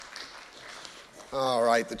All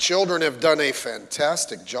right, the children have done a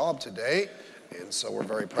fantastic job today, and so we're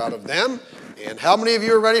very proud of them. And how many of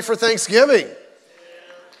you are ready for Thanksgiving?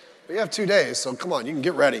 We have 2 days, so come on, you can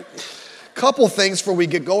get ready. Couple things before we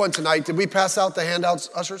get going tonight. Did we pass out the handouts,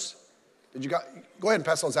 ushers? Did you go ahead and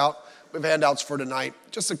pass those out? We have handouts for tonight.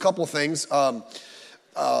 Just a couple things. First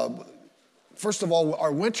of all,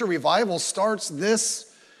 our winter revival starts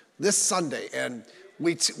this Sunday, and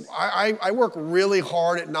I work really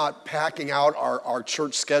hard at not packing out our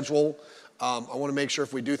church schedule. I want to make sure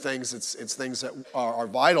if we do things, it's things that are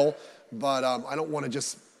vital, but I don't want to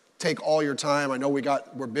just take all your time. I know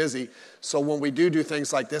we're busy. So when we do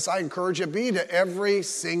things like this, I encourage you to be to every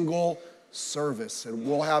single service, and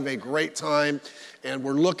we'll have a great time. And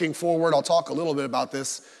we're looking forward, I'll talk a little bit about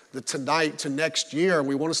this, tonight to next year.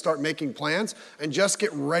 We want to start making plans and just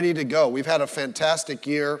get ready to go. We've had a fantastic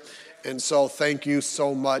year, and so thank you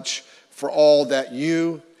so much for all that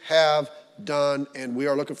you have done, and we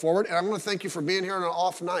are looking forward. And I'm going to thank you for being here on an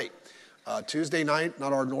off night. Tuesday night,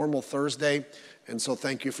 not our normal Thursday, and so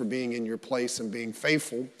thank you for being in your place and being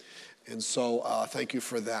faithful. And so thank you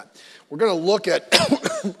for that. We're going to look at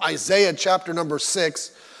Isaiah chapter number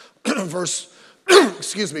 6, verse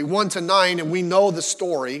 1 to 9, and we know the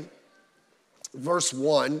story. Verse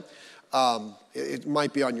 1, it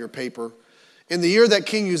might be on your paper. In the year that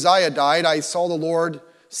King Uzziah died, I saw the Lord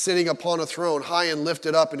sitting upon a throne, high and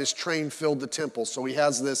lifted up, and his train filled the temple. So he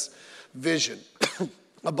has this vision.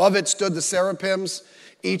 Above it stood the seraphims.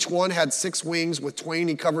 Each one had 6 wings. With twain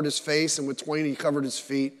he covered his face, and with twain he covered his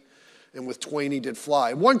feet, and with twain he did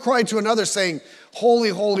fly. One cried to another, saying, Holy,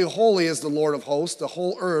 holy, holy is the Lord of hosts. The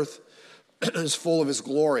whole earth is full of his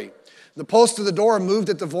glory. The post of the door moved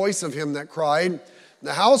at the voice of him that cried.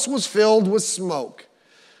 The house was filled with smoke.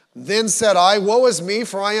 Then said I, Woe is me,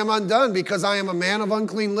 for I am undone, because I am a man of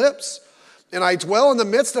unclean lips, and I dwell in the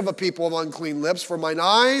midst of a people of unclean lips, for mine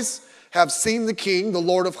eyes have seen the King, the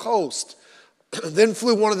Lord of hosts. Then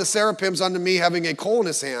flew one of the seraphims unto me, having a coal in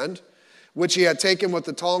his hand, which he had taken with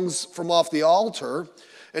the tongs from off the altar,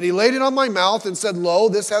 and he laid it on my mouth and said, Lo,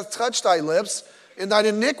 this hath touched thy lips, and thine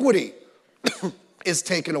iniquity is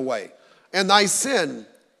taken away, and thy sin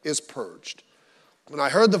is purged. And I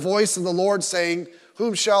heard the voice of the Lord saying,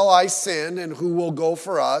 Whom shall I send, and who will go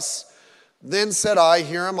for us? Then said I,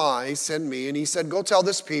 Here am I, send me. And he said, Go tell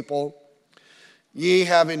this people,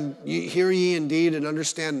 hear ye indeed and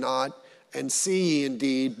understand not, and see ye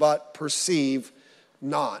indeed, but perceive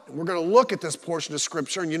not. And we're going to look at this portion of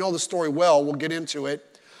Scripture, and you know the story well. We'll get into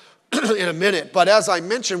it in a minute. But as I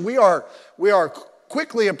mentioned, we are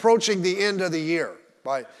quickly approaching the end of the year.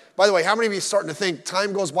 By the way, how many of you are starting to think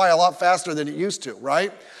time goes by a lot faster than it used to,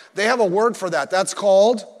 right? They have a word for that. That's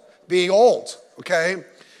called being old, okay?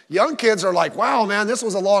 Young kids are like, wow, man, this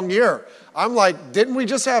was a long year. I'm like, didn't we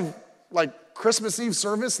just have like Christmas Eve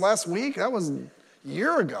service last week? That was a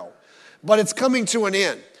year ago. But it's coming to an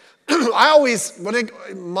end. I always,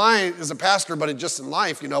 as a pastor, but just in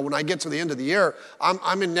life, when I get to the end of the year,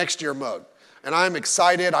 I'm in next year mode. And I'm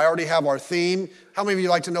excited. I already have our theme. How many of you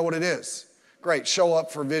like to know what it is? Great. Show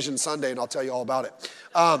up for Vision Sunday, and I'll tell you all about it.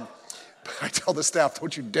 I tell the staff,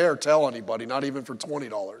 don't you dare tell anybody, not even for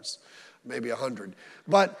 $20, maybe $100.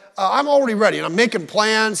 But I'm already ready, and I'm making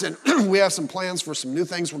plans, and we have some plans for some new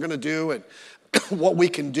things we're going to do and what we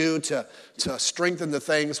can do to strengthen the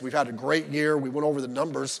things. We've had a great year. We went over the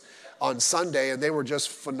numbers on Sunday, and they were just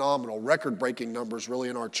phenomenal, record-breaking numbers really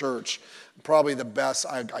in our church. Probably the best,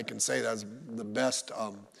 I can say that's the best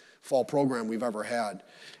fall program we've ever had.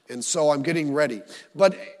 And so I'm getting ready.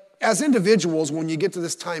 But as individuals, when you get to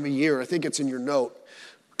this time of year, I think it's in your note,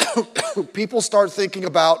 people start thinking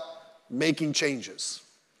about making changes,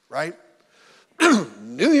 right?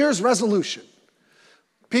 New Year's resolution.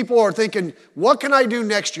 People are thinking, what can I do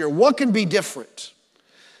next year? What can be different?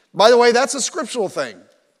 By the way, that's a scriptural thing.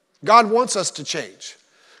 God wants us to change.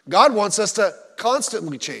 God wants us to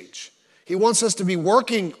constantly change. He wants us to be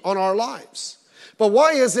working on our lives. But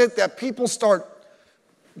why is it that people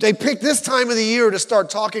they pick this time of the year to start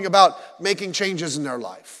talking about making changes in their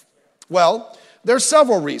life? Well, there's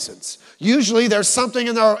several reasons. Usually there's something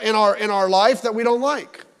in our life that we don't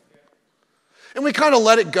like. And we kind of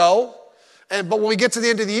let it go. But when we get to the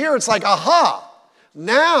end of the year, it's like, aha,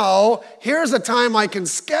 now here's a time I can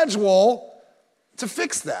schedule to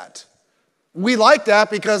fix that. We like that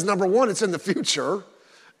because number one, it's in the future.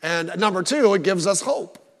 And number two, it gives us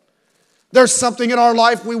hope. There's something in our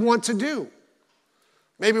life we want to do.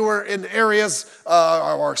 Maybe we're in areas of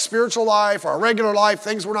our spiritual life, our regular life,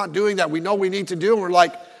 things we're not doing that we know we need to do. And we're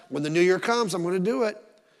like, when the new year comes, I'm going to do it.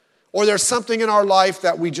 Or there's something in our life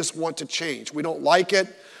that we just want to change. We don't like it.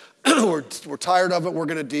 We're tired of it. We're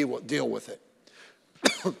going to deal with it.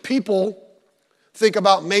 People think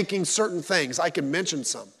about making certain things. I can mention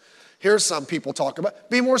some. Here's some people talk about.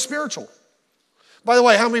 Be more spiritual. By the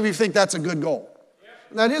way, how many of you think that's a good goal?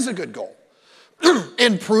 That is a good goal.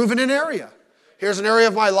 Improve in an area. Here's an area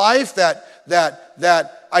of my life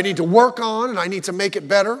that I need to work on and I need to make it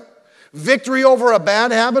better. Victory over a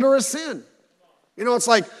bad habit or a sin. You know, it's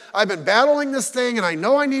like I've been battling this thing and I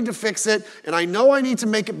know I need to fix it and I know I need to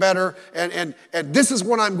make it better and this is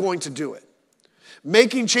when I'm going to do it.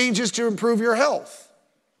 Making changes to improve your health.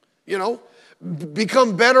 You know,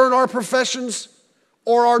 become better in our professions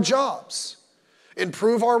or our jobs.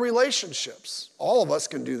 Improve our relationships. All of us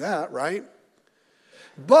can do that, right?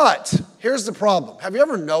 But here's the problem. Have you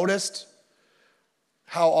ever noticed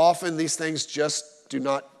how often these things just do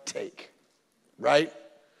not take, right?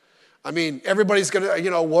 I mean, everybody's going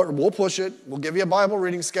to, we'll push it. We'll give you a Bible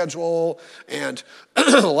reading schedule and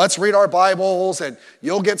let's read our Bibles and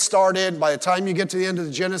you'll get started. By the time you get to the end of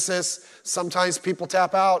the Genesis, sometimes people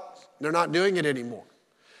tap out. They're not doing it anymore.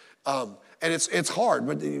 And it's hard,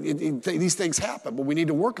 but these things happen, but we need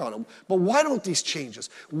to work on them. But why don't these changes?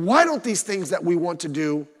 Why don't these things that we want to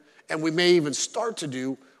do and we may even start to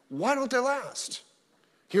do, why don't they last?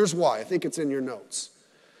 Here's why. I think it's in your notes.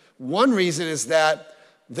 One reason is that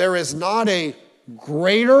there is not a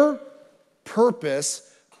greater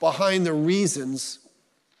purpose behind the reasons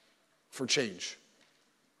for change.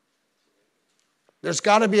 There's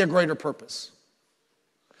got to be a greater purpose.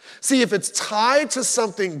 See, if it's tied to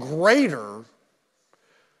something greater,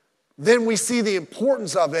 then we see the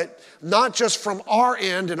importance of it, not just from our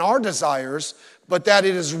end and our desires, but that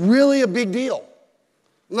it is really a big deal.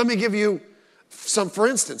 Let me give you some, for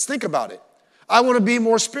instance. Think about it. I want to be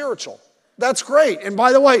more spiritual. That's great. And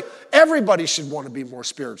by the way, everybody should want to be more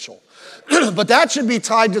spiritual. But that should be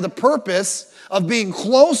tied to the purpose of being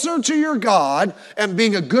closer to your God and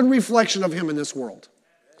being a good reflection of Him in this world.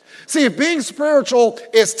 See, if being spiritual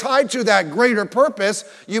is tied to that greater purpose,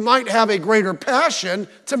 you might have a greater passion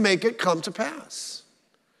to make it come to pass.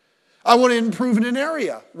 I want to improve in an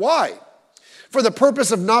area. Why? For the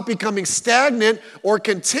purpose of not becoming stagnant or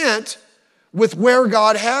content with where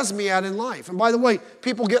God has me at in life. And by the way,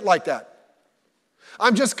 people get like that.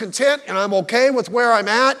 I'm just content and I'm okay with where I'm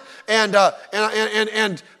at. And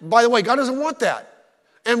by the way, God doesn't want that.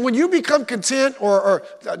 And when you become content, or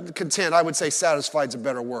content, I would say satisfied is a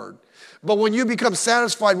better word. But when you become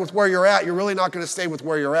satisfied with where you're at, you're really not going to stay with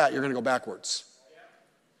where you're at. You're going to go backwards.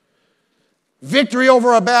 Victory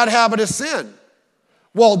over a bad habit is sin.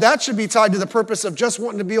 Well, that should be tied to the purpose of just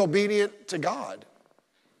wanting to be obedient to God.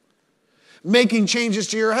 Making changes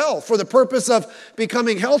to your health for the purpose of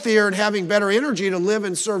becoming healthier and having better energy to live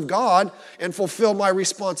and serve God and fulfill my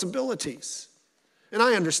responsibilities. And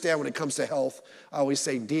I understand when it comes to health, I always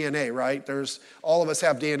say DNA, right? All of us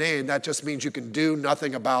have DNA, and that just means you can do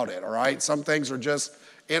nothing about it, all right? Some things are just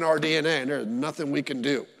in our DNA, and there's nothing we can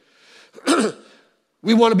do.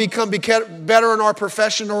 We want to become better in our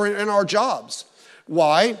profession or in our jobs.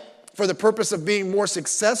 Why? For the purpose of being more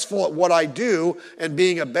successful at what I do and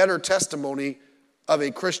being a better testimony of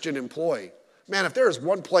a Christian employee. Man, if there is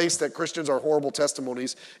one place that Christians are horrible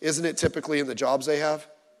testimonies, isn't it typically in the jobs they have?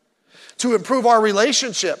 To improve our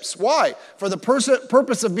relationships. Why? For the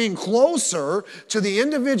purpose of being closer to the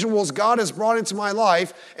individuals God has brought into my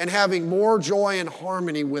life and having more joy and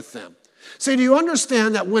harmony with them. See, do you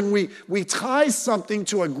understand that when we tie something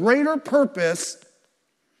to a greater purpose,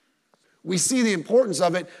 we see the importance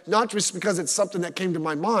of it, not just because it's something that came to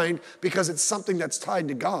my mind, because it's something that's tied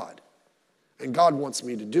to God. And God wants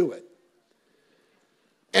me to do it.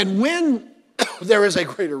 And when there is a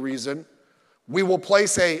greater reason, we will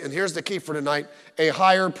place and here's the key for tonight, a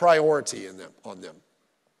higher priority on them.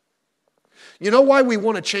 You know why we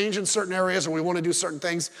want to change in certain areas or we want to do certain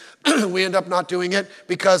things? We end up not doing it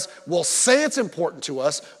because we'll say it's important to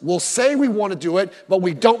us, we'll say we want to do it, but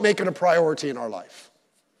we don't make it a priority in our life.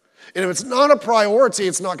 And if it's not a priority,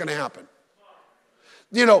 it's not going to happen.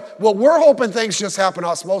 We're hoping things just happen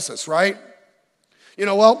osmosis, right?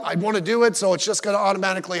 I want to do it, so it's just going to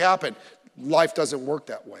automatically happen. Life doesn't work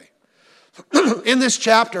that way. In this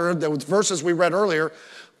chapter, the verses we read earlier,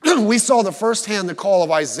 we saw the call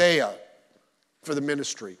of Isaiah for the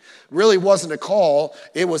ministry. Really wasn't a call.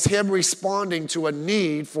 It was him responding to a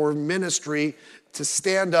need for ministry to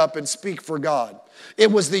stand up and speak for God.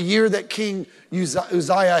 It was the year that King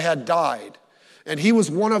Uzziah had died. And he was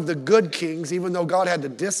one of the good kings, even though God had to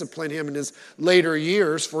discipline him in his later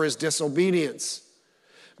years for his disobedience.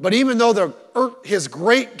 But even though his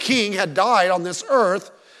great king had died on this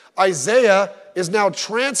earth, Isaiah is now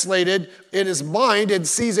translated in his mind and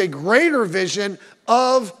sees a greater vision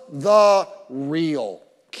of the real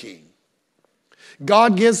king.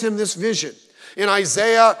 God gives him this vision. And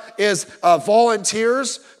Isaiah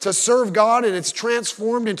volunteers to serve God, and it's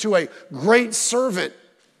transformed into a great servant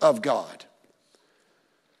of God.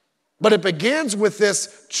 But it begins with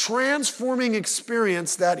this transforming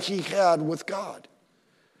experience that he had with God.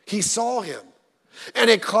 He saw him. And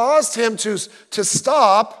it caused him to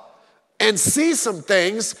stop and see some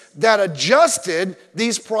things that adjusted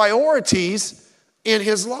these priorities in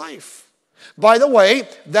his life. By the way,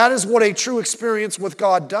 that is what a true experience with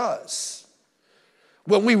God does.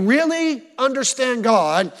 When we really understand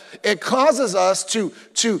God, it causes us to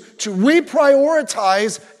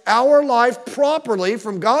reprioritize our life properly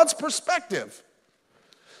from God's perspective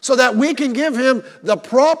so that we can give him the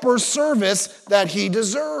proper service that he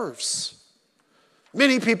deserves.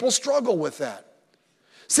 Many people struggle with that.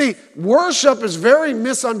 See, worship is very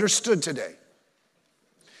misunderstood today.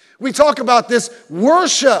 We talk about this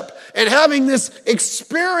worship and having this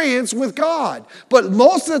experience with God. But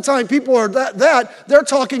most of the time people are they're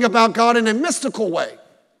talking about God in a mystical way.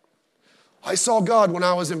 I saw God when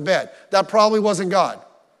I was in bed. That probably wasn't God.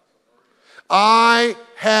 I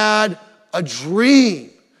had a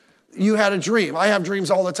dream. You had a dream. I have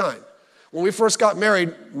dreams all the time. When we first got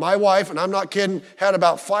married, my wife, and I'm not kidding, had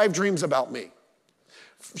about 5 dreams about me.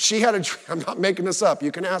 She had a dream, I'm not making this up,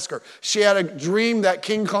 you can ask her. She had a dream that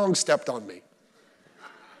King Kong stepped on me.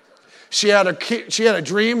 She had a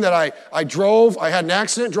dream that I had an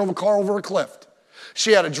accident, drove a car over a cliff.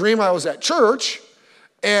 She had a dream I was at church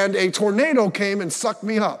and a tornado came and sucked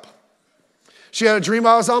me up. She had a dream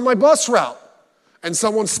I was on my bus route and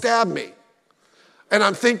someone stabbed me. And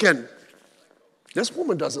I'm thinking, this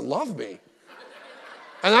woman doesn't love me.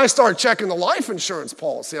 And I started checking the life insurance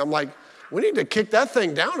policy. I'm like, we need to kick that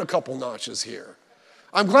thing down a couple notches here.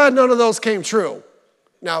 I'm glad none of those came true.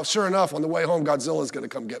 Now, sure enough, on the way home, Godzilla's going to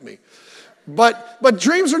come get me. But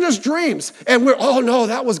dreams are just dreams. And oh no,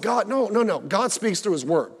 that was God. No. God speaks through his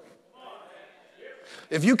word.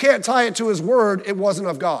 If you can't tie it to his word, it wasn't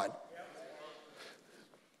of God.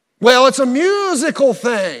 Well, it's a musical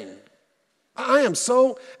thing.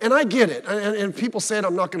 And I get it. And people say it,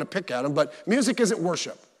 I'm not going to pick at them, but music isn't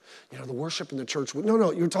worship. You know, the worship in the church.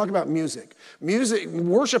 No, you're talking about music.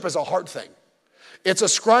 Worship is a heart thing. It's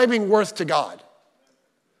ascribing worth to God.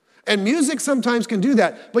 And music sometimes can do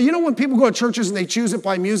that. But you know when people go to churches and they choose it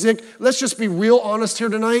by music, let's just be real honest here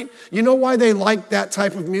tonight. You know why they like that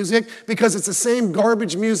type of music? Because it's the same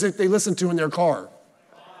garbage music they listen to in their car.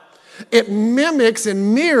 It mimics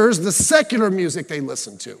and mirrors the secular music they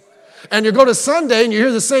listen to. And you go to Sunday and you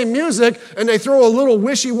hear the same music and they throw a little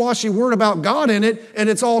wishy-washy word about God in it and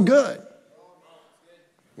it's all good.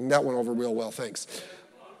 And that went over real well, thanks.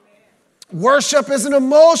 Worship is an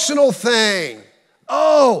emotional thing.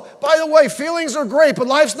 Oh, by the way, feelings are great, but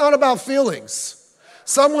life's not about feelings.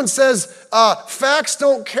 Someone says, facts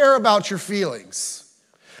don't care about your feelings.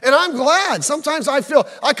 And I'm glad. Sometimes I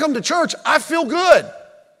come to church, I feel good.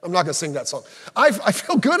 I'm not going to sing that song. I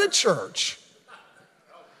feel good at church.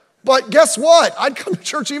 But guess what? I'd come to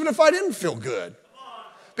church even if I didn't feel good.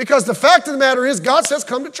 Because the fact of the matter is, God says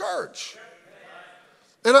come to church.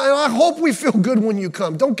 And I hope we feel good when you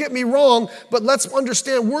come. Don't get me wrong, but let's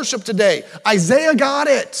understand worship today. Isaiah got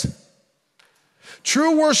it.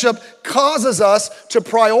 True worship causes us to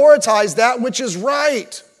prioritize that which is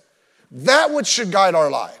right. That which should guide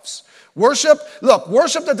our lives. Worship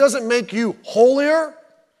that doesn't make you holier,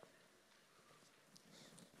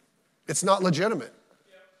 it's not legitimate.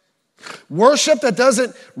 Worship that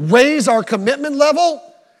doesn't raise our commitment level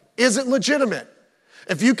isn't legitimate.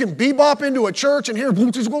 If you can bebop into a church and hear and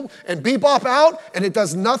bebop out and it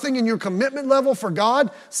does nothing in your commitment level for God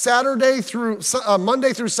Monday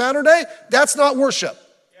through Saturday, that's not worship.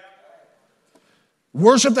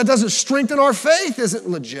 Worship that doesn't strengthen our faith isn't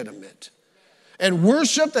legitimate. And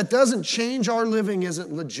worship that doesn't change our living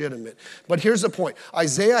isn't legitimate. But here's the point.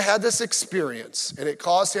 Isaiah had this experience, and it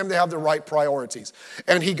caused him to have the right priorities.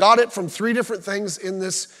 And he got it from 3 different things in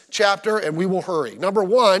this chapter, and we will hurry. Number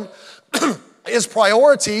 1, his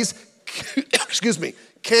priorities,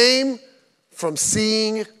 came from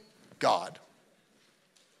seeing God.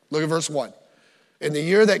 Look at verse 1. In the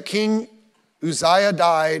year that King Uzziah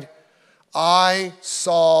died, I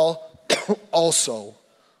saw also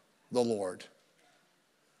the Lord.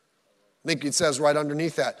 I think it says right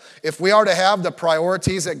underneath that. If we are to have the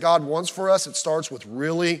priorities that God wants for us, it starts with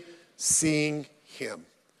really seeing him.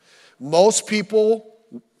 Most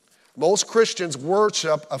Christians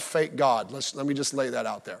worship a fake God. Let me just lay that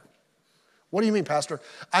out there. What do you mean, Pastor?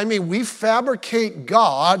 I mean, we fabricate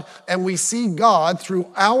God and we see God through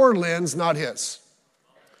our lens, not his.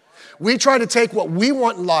 We try to take what we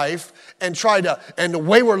want in life and and the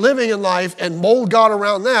way we're living in life and mold God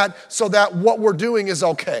around that so that what we're doing is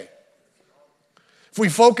okay. If we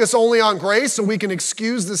focus only on grace, so we can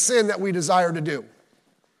excuse the sin that we desire to do.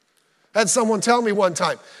 I had someone tell me one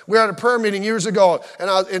time, we were at a prayer meeting years ago,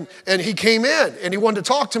 and he came in, and he wanted to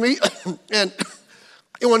talk to me, and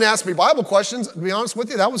he wanted to ask me Bible questions. To be honest with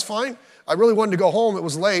you, that was fine. I really wanted to go home. It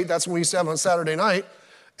was late. That's when we used to have on Saturday night.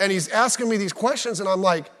 And he's asking me these questions, and I'm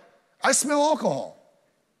like, I smell alcohol.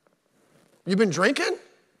 You been drinking?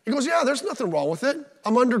 He goes, yeah, there's nothing wrong with it.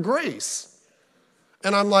 I'm under grace.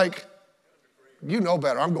 And I'm like, you know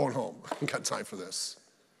better. I'm going home. I ain't got time for this.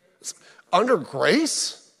 Under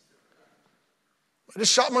grace? I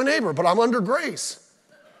just shot my neighbor, but I'm under grace.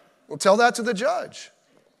 We'll tell that to the judge.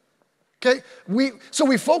 Okay? So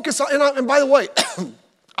we focus on, and by the way,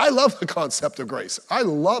 I love the concept of grace. I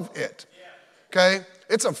love it. Okay?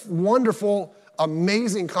 It's a wonderful,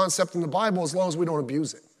 amazing concept in the Bible as long as we don't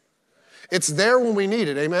abuse it. It's there when we need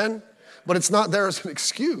it, amen? But it's not there as an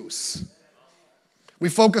excuse. We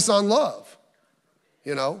focus on love.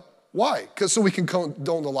 You know, why? Because so we can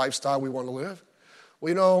condone the lifestyle we want to live. Well,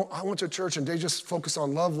 you know, I went to church and they just focus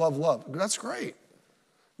on love, love, love. That's great.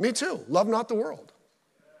 Me too. Love not the world.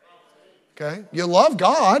 Okay? You love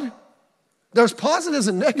God. There's positives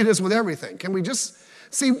and negatives with everything. Can we just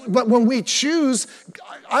see? But when we choose,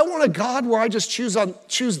 I want a God where I just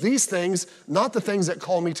choose these things, not the things that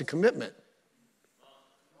call me to commitment.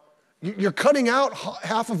 You're cutting out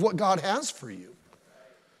half of what God has for you.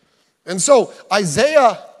 And so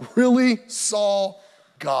Isaiah really saw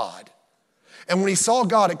God. And when he saw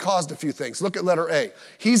God, it caused a few things. Look at letter A.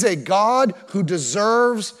 He's a God who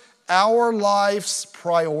deserves our life's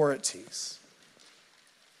priorities.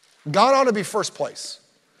 God ought to be first place.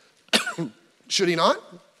 Should he not?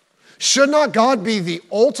 Should not God be the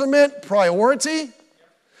ultimate priority?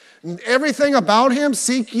 Everything about him,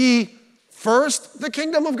 seek ye first the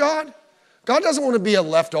kingdom of God? God doesn't want to be a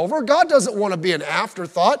leftover. God doesn't want to be an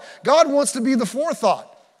afterthought. God wants to be the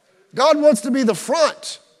forethought. God wants to be the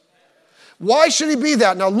front. Why should he be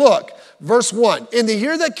that? Now look, verse 1. In the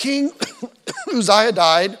year that King Uzziah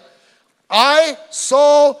died, I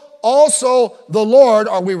saw also the Lord,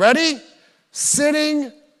 are we ready?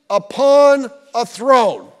 Sitting upon a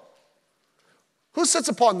throne. Who sits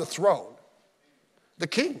upon the throne? The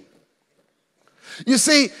king. You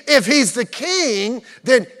see, if he's the king,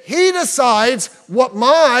 then he decides what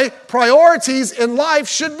my priorities in life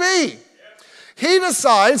should be. He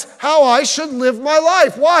decides how I should live my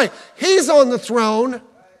life. Why? He's on the throne,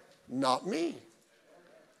 not me.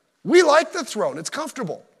 We like the throne. It's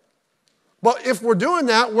comfortable. But if we're doing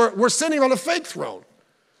that, we're sitting on a fake throne.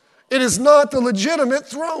 It is not the legitimate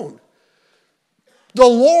throne. The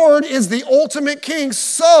Lord is the ultimate king,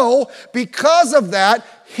 so because of that,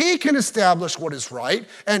 he can establish what is right,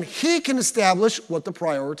 and he can establish what the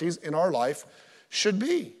priorities in our life should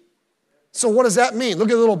be. So what does that mean? Look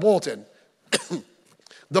at the little bulletin.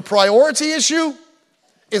 The priority issue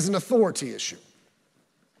is an authority issue.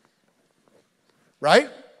 Right?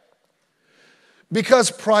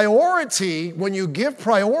 Because priority, when you give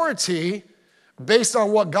priority based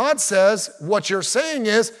on what God says, what you're saying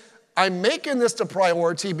is, I'm making this the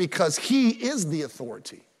priority because he is the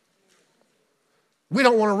authority. We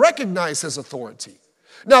don't want to recognize his authority.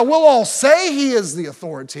 Now, we'll all say he is the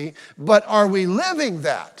authority, but are we living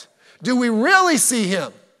that? Do we really see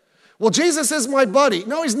him? Well, Jesus is my buddy.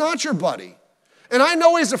 No, he's not your buddy. And I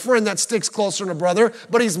know he's a friend that sticks closer than a brother,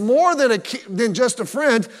 but he's more than just a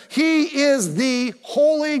friend. He is the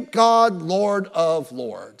holy God, Lord of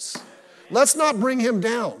lords. Let's not bring him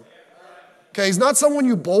down. Okay, he's not someone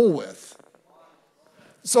you bowl with.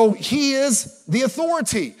 So he is the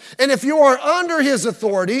authority. And if you are under his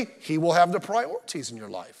authority, he will have the priorities in your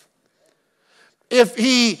life. If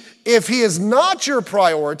he is not your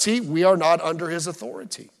priority, we are not under his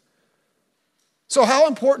authority. So how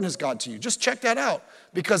important is God to you? Just check that out,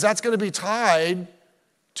 because that's going to be tied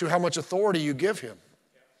to how much authority you give him.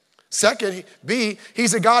 Second, B,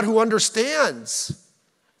 he's a God who understands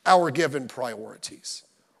our given priorities.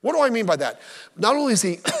 What do I mean by that? Not only is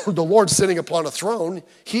he the Lord sitting upon a throne,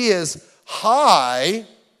 he is high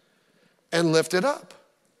and lifted up.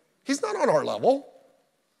 He's not on our level.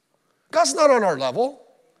 God's not on our level.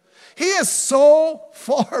 He is so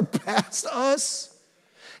far past us.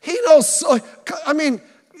 He knows so, I mean,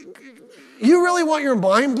 you really want your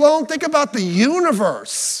mind blown? Think about the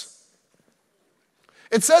universe.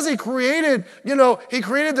 It says he created, he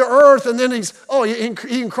created the earth, and then it's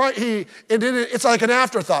like an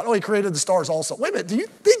afterthought. Oh, he created the stars also. Wait a minute, do you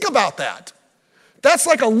think about that? That's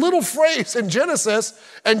like a little phrase in Genesis,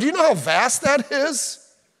 and do you know how vast that is?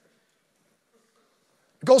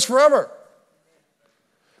 It goes forever.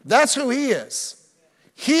 That's who he is.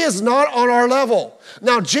 He is not on our level.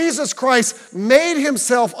 Now, Jesus Christ made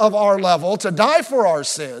himself of our level to die for our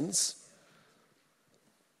sins,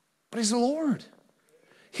 but he's the Lord.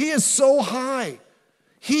 He is so high.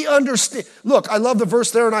 He understands. Look, I love the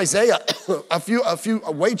verse there in Isaiah, a few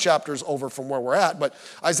way chapters over from where we're at, but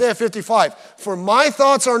Isaiah 55, for my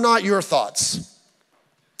thoughts are not your thoughts,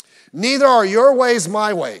 neither are your ways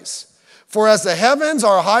my ways. For as the heavens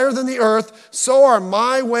are higher than the earth, so are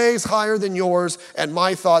my ways higher than yours, and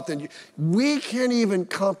my thought than you. We can't even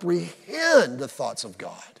comprehend the thoughts of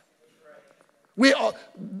God.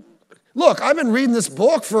 Look, I've been reading this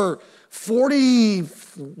book for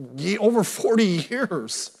over 40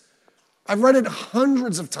 years. I've read it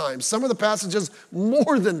hundreds of times, some of the passages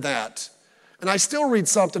more than that. And I still read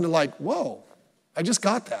something and like, whoa, I just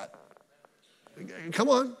got that. Come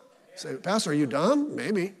on. Say, Pastor, are you dumb?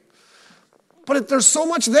 Maybe. But there's so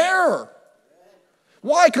much there.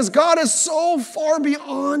 Why? Because God is so far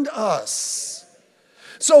beyond us.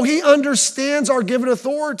 So he understands our given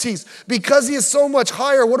authorities. Because he is so much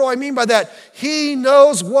higher, what do I mean by that? He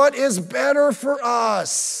knows what is better for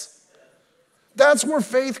us. That's where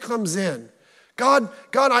faith comes in. God,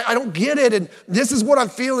 I don't get it, and this is what I'm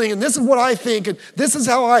feeling, and this is what I think, and this is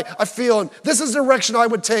how I feel, and this is the direction I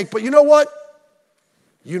would take. But you know what?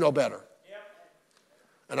 You know better.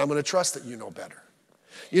 And I'm going to trust that you know better.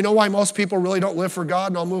 You know why most people really don't live for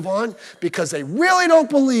God, and I'll move on? Because they really don't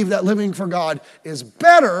believe that living for God is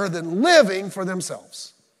better than living for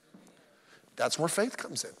themselves. That's where faith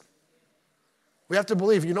comes in. We have to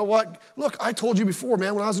believe, you know what? Look, I told you before,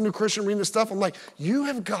 man, when I was a new Christian reading this stuff, I'm like, you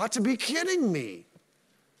have got to be kidding me.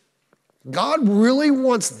 God really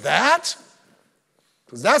wants that?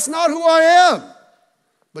 Because that's not who I am.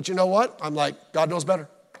 But you know what? I'm like, God knows better.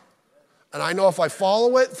 And I know if I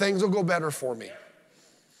follow it, things will go better for me.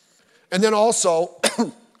 And then also,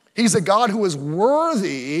 he's a God who is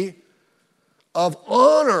worthy of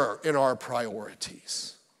honor in our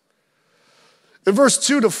priorities. In verse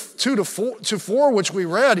 2 to 4, which we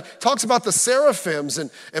read, he talks about the seraphims and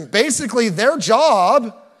basically their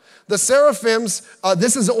job. The seraphims,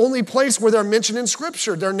 this is the only place where they're mentioned in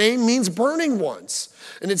Scripture. Their name means burning ones.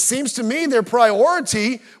 And it seems to me their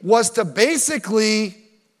priority was to basically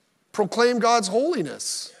proclaim God's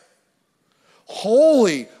holiness.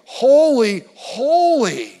 Holy, holy,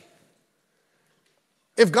 holy.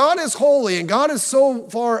 If God is holy and God is so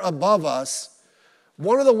far above us,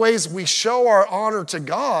 one of the ways we show our honor to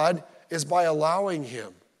God is by allowing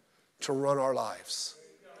him to run our lives.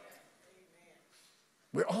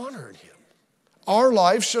 We're honoring him. Our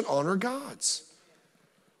lives should honor God's.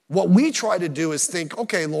 What we try to do is think,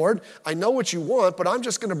 okay, Lord, I know what you want, but I'm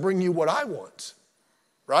just going to bring you what I want.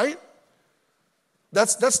 Right?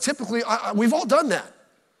 That's typically, we've all done that.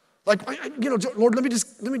 Like, Lord, let me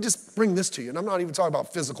just bring this to you. And I'm not even talking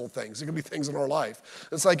about physical things. It could be things in our life.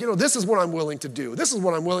 It's like, this is what I'm willing to do. This is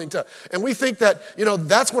what I'm willing to. And we think that,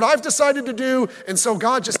 that's what I've decided to do. And so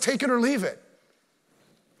God, just take it or leave it.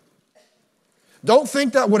 Don't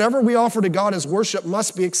think that whatever we offer to God as worship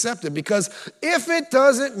must be accepted, because if it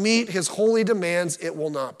doesn't meet his holy demands, it will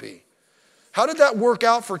not be. How did that work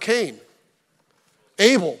out for Cain?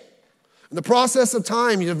 Abel. In the process of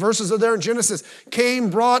time, the verses are there in Genesis, Cain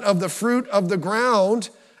brought of the fruit of the ground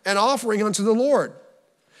an offering unto the Lord.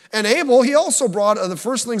 And Abel, he also brought of the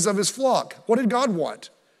firstlings of his flock. What did God want?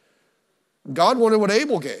 God wanted what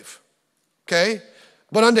Abel gave. Okay?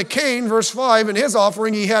 But unto Cain, verse 5, in his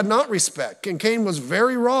offering he had not respect. And Cain was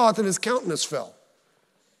very wroth and his countenance fell.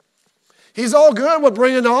 He's all good with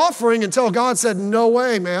bringing the offering until God said, no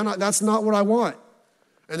way, man, that's not what I want.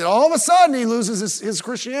 And then all of a sudden he loses his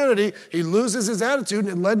Christianity, he loses his attitude,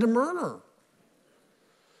 and it led to murder.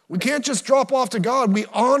 We can't just drop off to God. We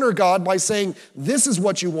honor God by saying, this is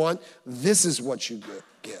what you want, this is what you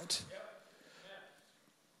get.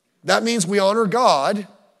 That means we honor God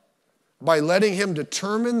by letting him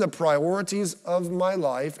determine the priorities of my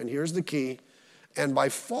life, and here's the key, and by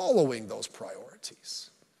following those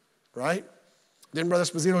priorities, right? Didn't Brother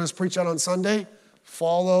Esposito just preach out on Sunday?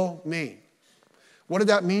 Follow me. What did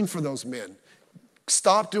that mean for those men?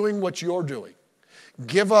 Stop doing what you're doing.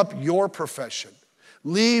 Give up your profession.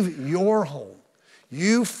 Leave your home.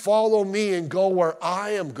 You follow me and go where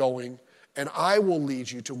I am going, and I will lead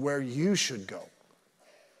you to where you should go.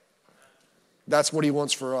 That's what he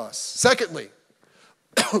wants for us. Secondly,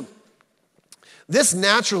 this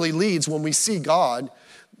naturally leads, when we see God,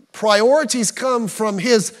 priorities come from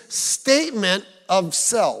his statement of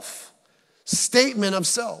self. Statement of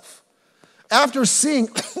self. After seeing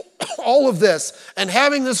all of this and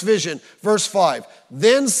having this vision, verse 5,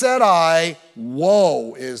 then said I,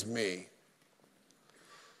 woe is me.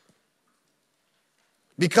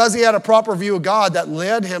 Because he had a proper view of God, that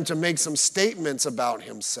led him to make some statements about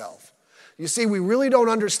himself. You see, we really don't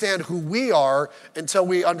understand who we are until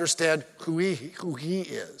we understand who he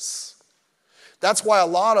is. That's why a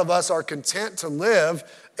lot of us are content to live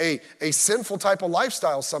a sinful type of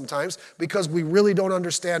lifestyle sometimes, because we really don't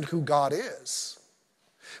understand who God is.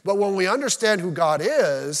 But when we understand who God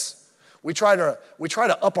is, we try to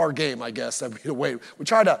up our game, I guess. That'd be the way. We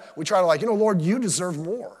try to like, Lord, you deserve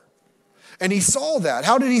more. And he saw that.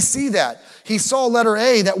 How did he see that? He saw, letter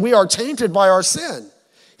A, that we are tainted by our sin.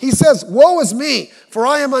 He says, woe is me, for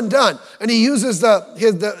I am undone. And he uses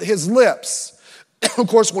his lips. Of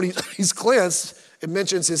course, when he's cleansed, it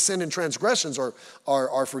mentions his sin and transgressions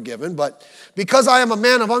are forgiven. But because I am a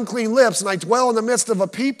man of unclean lips, and I dwell in the midst of a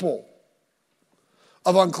people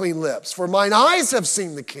of unclean lips, for mine eyes have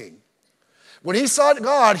seen the King. When he saw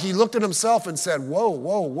God, he looked at himself and said, whoa,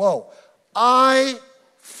 whoa, whoa. I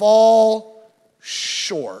fall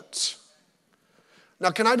short. Now,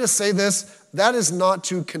 can I just say this? That is not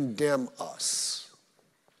to condemn us.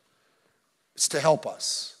 It's to help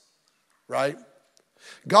us, right?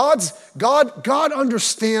 God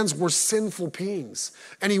understands we're sinful beings,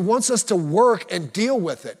 and he wants us to work and deal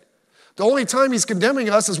with it. The only time he's condemning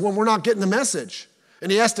us is when we're not getting the message,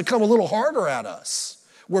 and he has to come a little harder at us.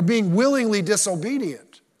 We're being willingly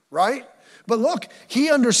disobedient, right? But look,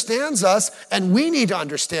 he understands us, and we need to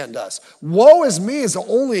understand us. Woe is me is the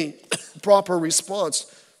only proper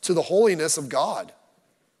response to the holiness of God.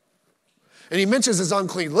 And he mentions his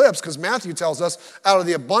unclean lips because Matthew tells us, out of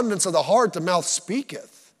the abundance of the heart, the mouth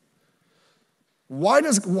speaketh. Why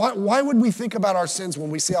would we think about our sins when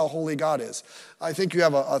we see how holy God is? I think you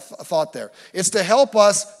have a thought there. It's to help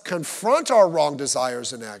us confront our wrong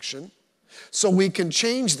desires in action so we can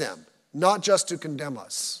change them, not just to condemn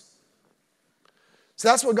us. So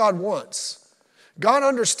that's what God wants. God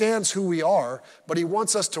understands who we are, but he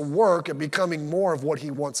wants us to work at becoming more of what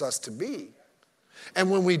he wants us to be.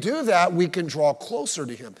 And when we do that, we can draw closer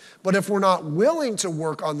to him. But if we're not willing to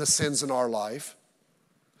work on the sins in our life,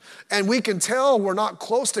 and we can tell we're not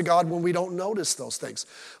close to God when we don't notice those things.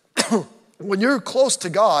 When you're close to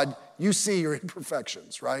God, you see your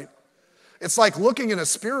imperfections, right? It's like looking in a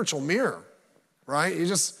spiritual mirror, right?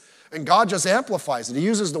 And God just amplifies it. He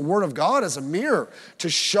uses the word of God as a mirror to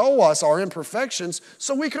show us our imperfections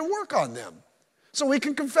so we can work on them, so we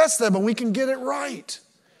can confess them and we can get it right.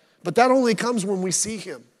 But that only comes when we see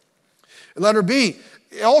him. And letter B,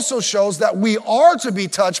 it also shows that we are to be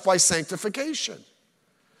touched by sanctification.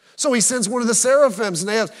 So he sends one of the seraphims,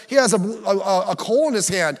 and he has a coal in his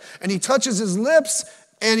hand, and he touches his lips,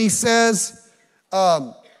 and he says,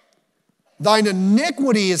 thine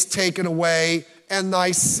iniquity is taken away, and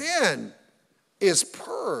thy sin is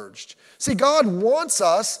purged. See, God wants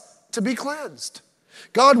us to be cleansed.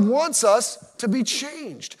 God wants us to be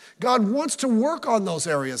changed. God wants to work on those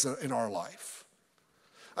areas in our life.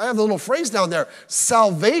 I have the little phrase down there,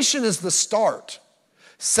 salvation is the start.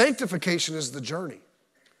 Sanctification is the journey.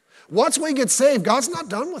 Once we get saved, God's not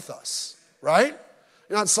done with us, right?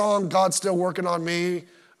 You're not song, God's still working on me.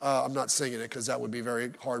 I'm not singing it because that would be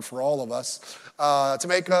very hard for all of us. To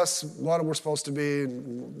make us what we're supposed to be,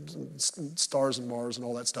 and stars and Mars and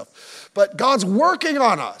all that stuff. But God's working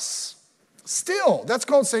on us. Still, that's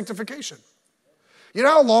called sanctification. You know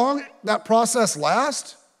how long that process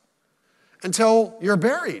lasts? Until you're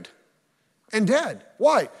buried and dead.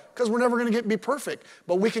 Why? Because we're never going to be perfect,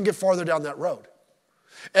 but we can get farther down that road.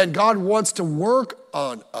 And God wants to work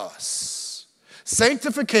on us.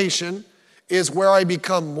 Sanctification is where I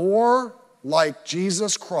become more like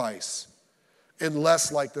Jesus Christ and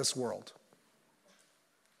less like this world.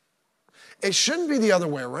 It shouldn't be the other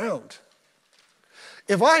way around.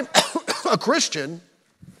 If I'm a Christian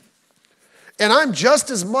and I'm just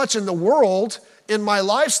as much in the world in my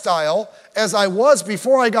lifestyle as I was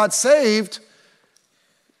before I got saved,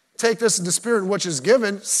 take this in the spirit in which is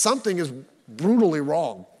given, something is brutally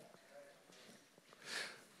wrong.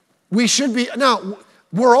 We should be, now,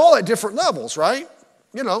 we're all at different levels, right?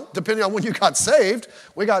 You know, depending on when you got saved.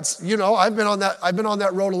 I've been on that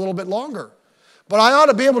road a little bit longer. But I ought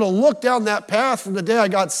to be able to look down that path from the day I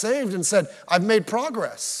got saved and said, I've made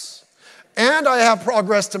progress. And I have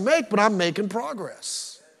progress to make, but I'm making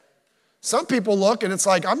progress. Some people look and it's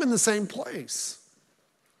like, I'm in the same place.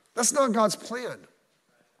 That's not God's plan.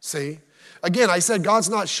 See? Again, I said God's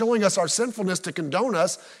not showing us our sinfulness to condone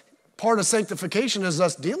us. Part of sanctification is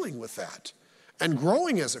us dealing with that and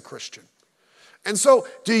growing as a Christian. And so,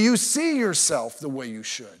 do you see yourself the way you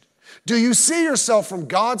should? Do you see yourself from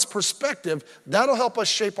God's perspective? That'll help us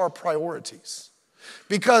shape our priorities.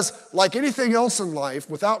 Because like anything else in life,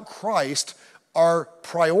 without Christ, our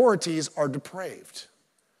priorities are depraved.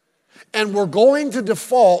 And we're going to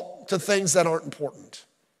default to things that aren't important.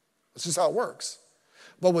 That's just how it works.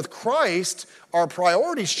 But with Christ, our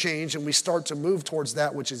priorities change and we start to move towards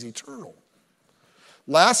that which is eternal.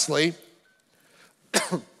 Lastly,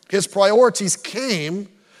 his priorities came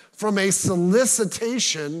from a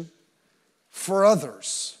solicitation for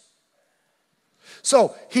others.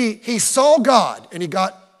 So he saw God and he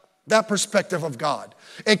got that perspective of God.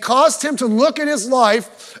 It caused him to look at his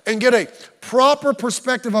life and get a proper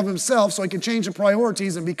perspective of himself so he can change the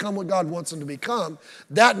priorities and become what God wants him to become.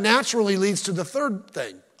 That naturally leads to the third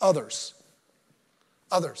thing, others.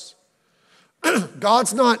 Others.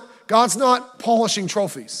 God's not polishing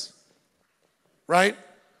trophies, right?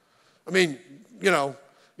 I mean,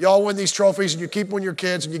 y'all win these trophies and you keep them with your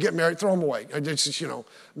kids and you get married, throw them away. It's just,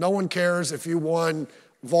 no one cares if you won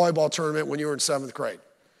a volleyball tournament when you were in 7th grade.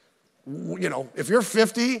 If you're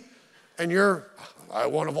 50 and I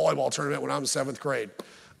won a volleyball tournament when I was in 7th grade.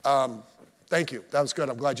 Thank you. That was good.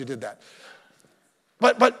 I'm glad you did that.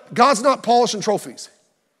 But God's not polishing trophies.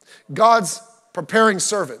 God's preparing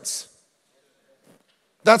servants.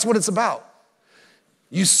 That's what it's about.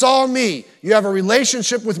 You saw me. You have a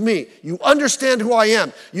relationship with me. You understand who I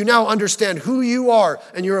am. You now understand who you are,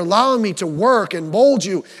 and you're allowing me to work and mold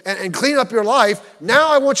you and clean up your life. Now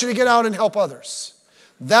I want you to get out and help others.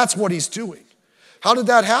 That's what he's doing. How did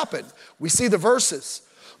that happen? We see the verses.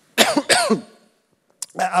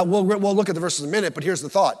 We'll look at the verses in a minute, but here's the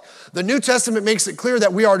thought. The New Testament makes it clear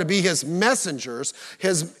that we are to be his messengers,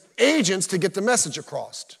 his agents to get the message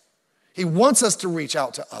across. He wants us to reach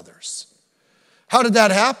out to others. How did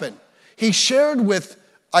that happen? He shared with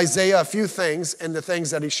Isaiah a few things and the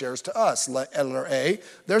things that he shares to us. Letter A,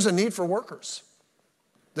 there's a need for workers.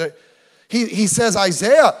 He says,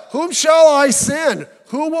 Isaiah, whom shall I send?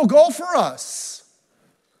 Who will go for us?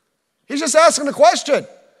 He's just asking a question.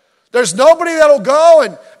 There's nobody that'll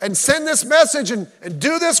go and send this message and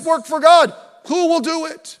do this work for God. Who will do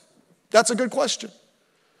it? That's a good question.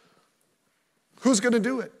 Who's going to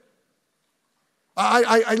do it?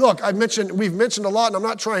 We've mentioned a lot, and I'm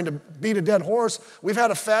not trying to beat a dead horse. We've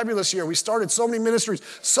had a fabulous year. We started so many ministries.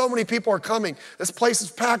 So many people are coming. This place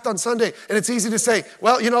is packed on Sunday, and it's easy to say,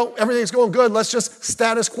 well, everything's going good. Let's just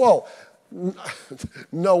status quo.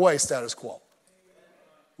 No way, status quo.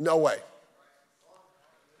 No way.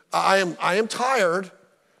 I am tired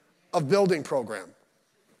of building program.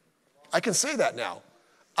 I can say that now.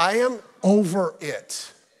 I am over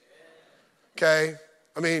it. Okay?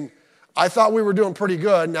 I thought we were doing pretty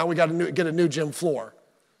good. Now we got to get a new gym floor.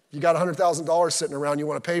 You got $100,000 sitting around, you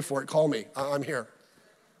want to pay for it, call me. I'm here.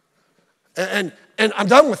 And I'm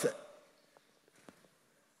done with it.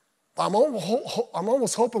 I'm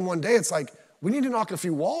almost hoping one day it's like, we need to knock a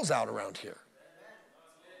few walls out around here.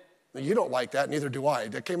 Now, you don't like that, neither do I.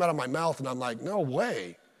 That came out of my mouth, and I'm like, no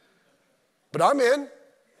way. But I'm in.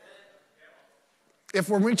 If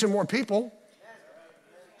we're reaching more people.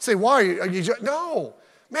 Say, why? Are you no.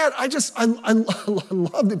 Man, I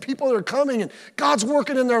love the people that are coming, and God's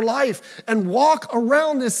working in their life. And walk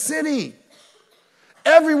around this city.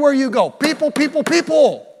 Everywhere you go, people.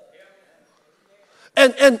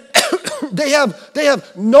 And they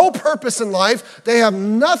have no purpose in life. They have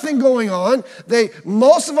nothing going on.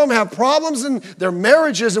 Most of them have problems in their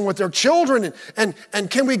marriages and with their children. And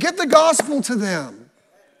can we get the gospel to them?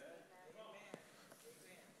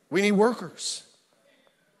 We need workers.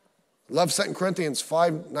 Love 2 Corinthians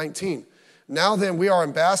 5:19. Now then, we are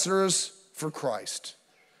ambassadors for Christ.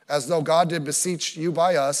 As though God did beseech you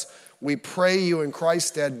by us, we pray you in Christ's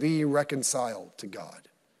stead, be ye reconciled to God.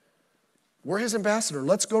 We're his ambassador.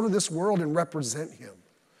 Let's go to this world and represent him.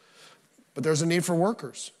 But there's a need for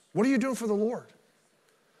workers. What are you doing for the Lord?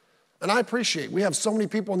 And I appreciate, we have so many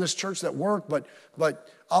people in this church that work, but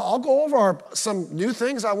I'll go over some new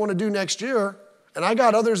things I want to do next year, and I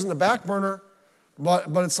got others in the back burner, but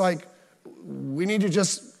it's like, we need to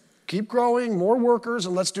just keep growing, more workers,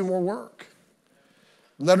 and let's do more work.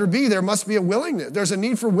 Letter B, there must be a willingness. There's a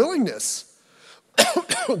need for willingness.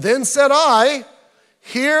 Then said I,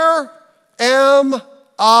 here am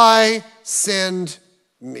I, send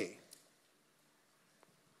me.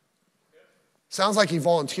 Sounds like he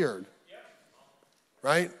volunteered,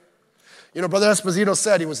 right? Brother Esposito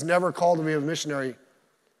said he was never called to be a missionary.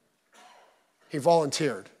 He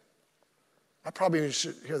volunteered. I probably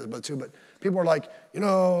should hear that too, but people are like, if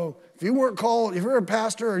you weren't called, if you're a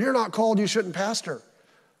pastor or you're not called, you shouldn't pastor.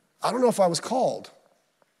 I don't know if I was called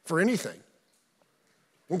for anything.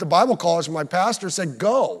 I went to Bible college and my pastor said,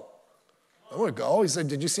 go. I want to go. He said,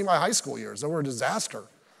 did you see my high school years? They were a disaster.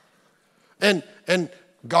 And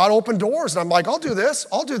God opened doors, and I'm like, I'll do this,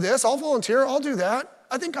 I'll volunteer, I'll do that.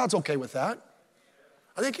 I think God's okay with that.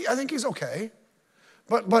 I think he's okay.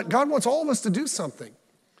 But God wants all of us to do something.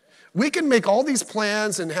 We can make all these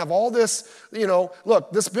plans and have all this,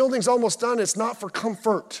 look, this building's almost done. It's not for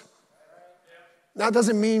comfort. That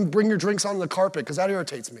doesn't mean bring your drinks on the carpet, because that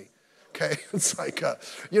irritates me. Okay, it's like,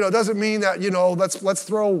 it doesn't mean that, let's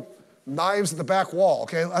throw knives at the back wall.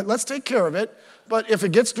 Okay, let's take care of it. But if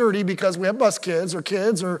it gets dirty because we have bus kids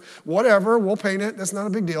or whatever, we'll paint it. That's not a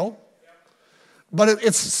big deal. But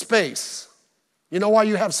it's space. You know why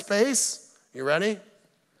you have space? You ready?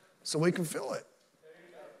 So we can fill it.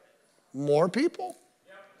 More people.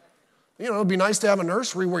 It'd be nice to have a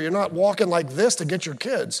nursery where you're not walking like this to get your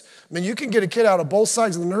kids. I mean, you can get a kid out of both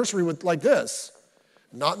sides of the nursery with like this.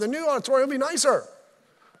 Not in the new auditorium, it'll be nicer.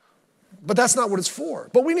 But that's not what it's for.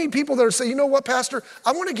 But we need people that are saying, you know what, Pastor,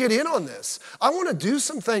 I want to get in on this. I want to do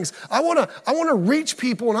some things. I want to reach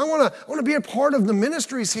people, and I want to be a part of the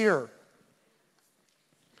ministries here.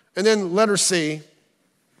 And then letter C,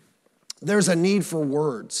 there's a need for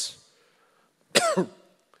words.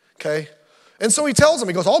 Okay? And so he tells him,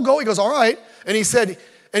 he goes, I'll go. He goes, all right. And he said,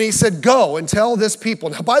 go and tell this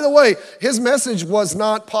people. Now, by the way, his message was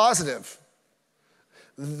not positive.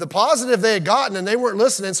 The positive they had gotten, and they weren't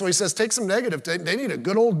listening, so he says, take some negative. They need a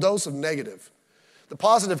good old dose of negative. The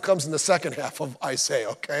positive comes in the second half of Isaiah,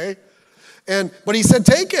 okay? But he said,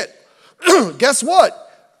 take it. Guess what?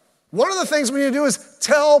 One of the things we need to do is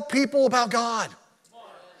tell people about God.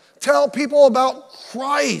 Tell people about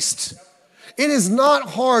Christ. It is not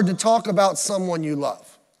hard to talk about someone you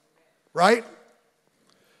love, right?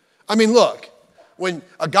 I mean, look, when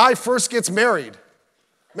a guy first gets married,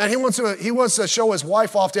 man, he wants to show his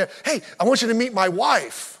wife off there. Hey, I want you to meet my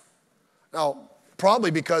wife. Now,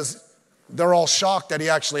 probably because they're all shocked that he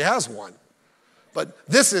actually has one. But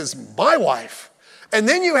this is my wife. And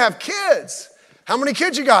then you have kids. How many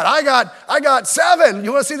kids you got? I got 7.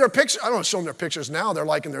 You want to see their pictures? I don't show them their pictures now. They're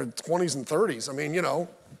like in their 20s and 30s. I mean,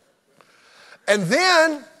 And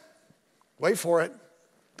then, wait for it,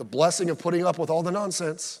 the blessing of putting up with all the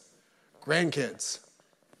nonsense. Grandkids.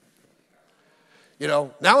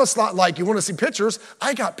 Now it's not like you want to see pictures.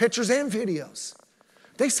 I got pictures and videos.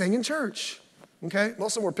 They sang in church. Okay?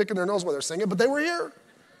 Most of them were picking their nose while they're singing, but they were here.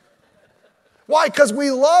 Why? Because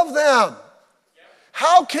we love them.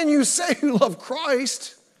 How can you say you love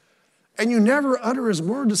Christ and you never utter his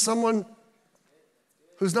word to someone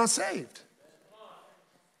who's not saved?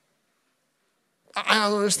 I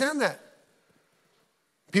don't understand that.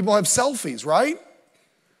 People have selfies, right?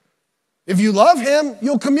 If you love him,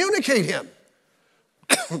 you'll communicate him.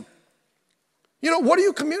 What do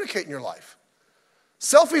you communicate in your life?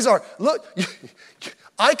 Selfies are, look,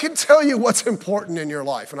 I can tell you what's important in your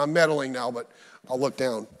life, and I'm meddling now, but I'll look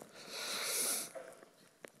down.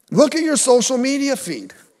 Look at your social media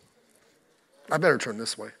feed. I better turn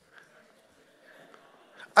this way.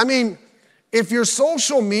 I mean, if your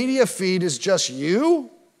social media feed is just you,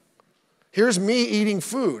 here's me eating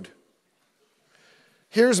food.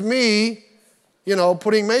 Here's me,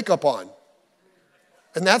 putting makeup on.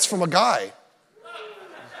 And that's from a guy.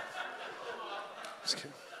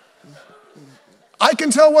 I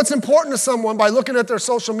can tell what's important to someone by looking at their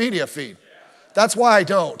social media feed. That's why I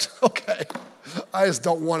don't. Okay. I just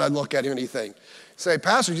don't want to look at anything. Say,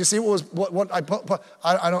 Pastor, did you see what I put?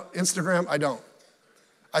 I don't, Instagram, I don't.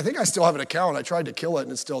 I think I still have an account. I tried to kill it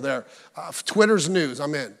and it's still there. Twitter's news,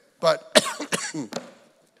 I'm in. But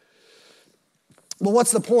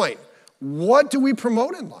what's the point? What do we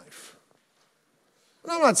promote in life?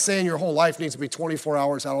 And I'm not saying your whole life needs to be 24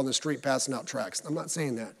 hours out on the street passing out tracts. I'm not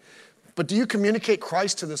saying that. But do you communicate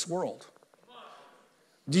Christ to this world?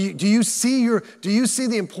 Do you see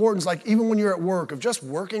the importance, like even when you're at work, of just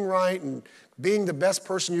working right and being the best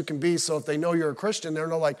person you can be, so if they know you're a Christian, they're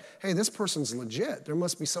not like, hey, this person's legit. There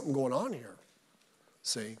must be something going on here.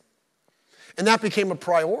 See? And that became a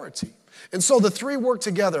priority. And so the three work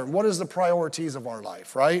together. What is the priorities of our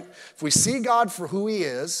life, right? If we see God for who he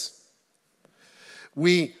is,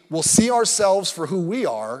 we will see ourselves for who we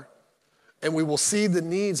are, and we will see the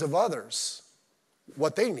needs of others,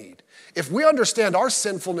 what they need. If we understand our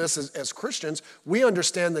sinfulness as Christians, we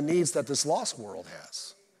understand the needs that this lost world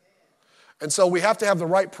has. And so we have to have the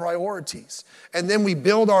right priorities. And then we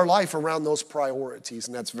build our life around those priorities,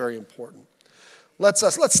 and that's very important. Let's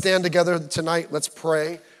stand together tonight. Let's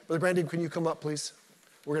pray. Brother Brandon, can you come up, please?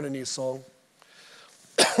 We're going to need a song.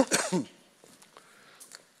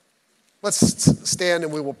 Let's stand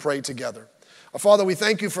and we will pray together. Our Father, we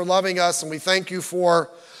thank you for loving us, and we thank you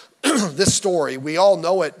for this story. We all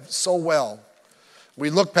know it so well. We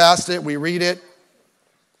look past it, we read it.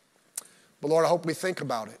 But Lord, I hope we think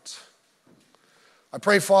about it. I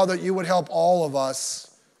pray, Father, that you would help all of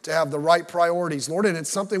us to have the right priorities. Lord, and it's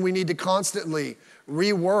something we need to constantly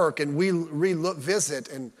rework and revisit.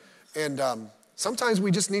 And sometimes we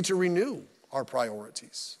just need to renew our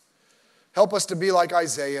priorities. Help us to be like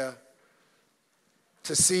Isaiah,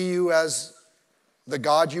 to see you as the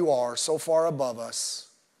God you are, so far above us.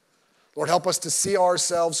 Lord, help us to see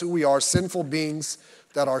ourselves who we are, sinful beings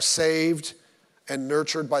that are saved and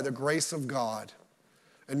nurtured by the grace of God.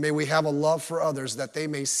 And may we have a love for others that they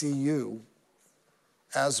may see you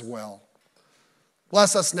as well.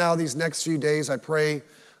 Bless us now these next few days. I pray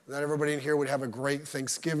that everybody in here would have a great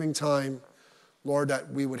Thanksgiving time. Lord, that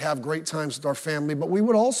we would have great times with our family, but we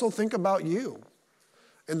would also think about you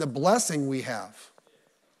and the blessing we have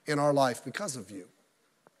in our life because of you.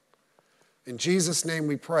 In Jesus' name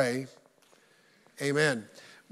we pray, amen.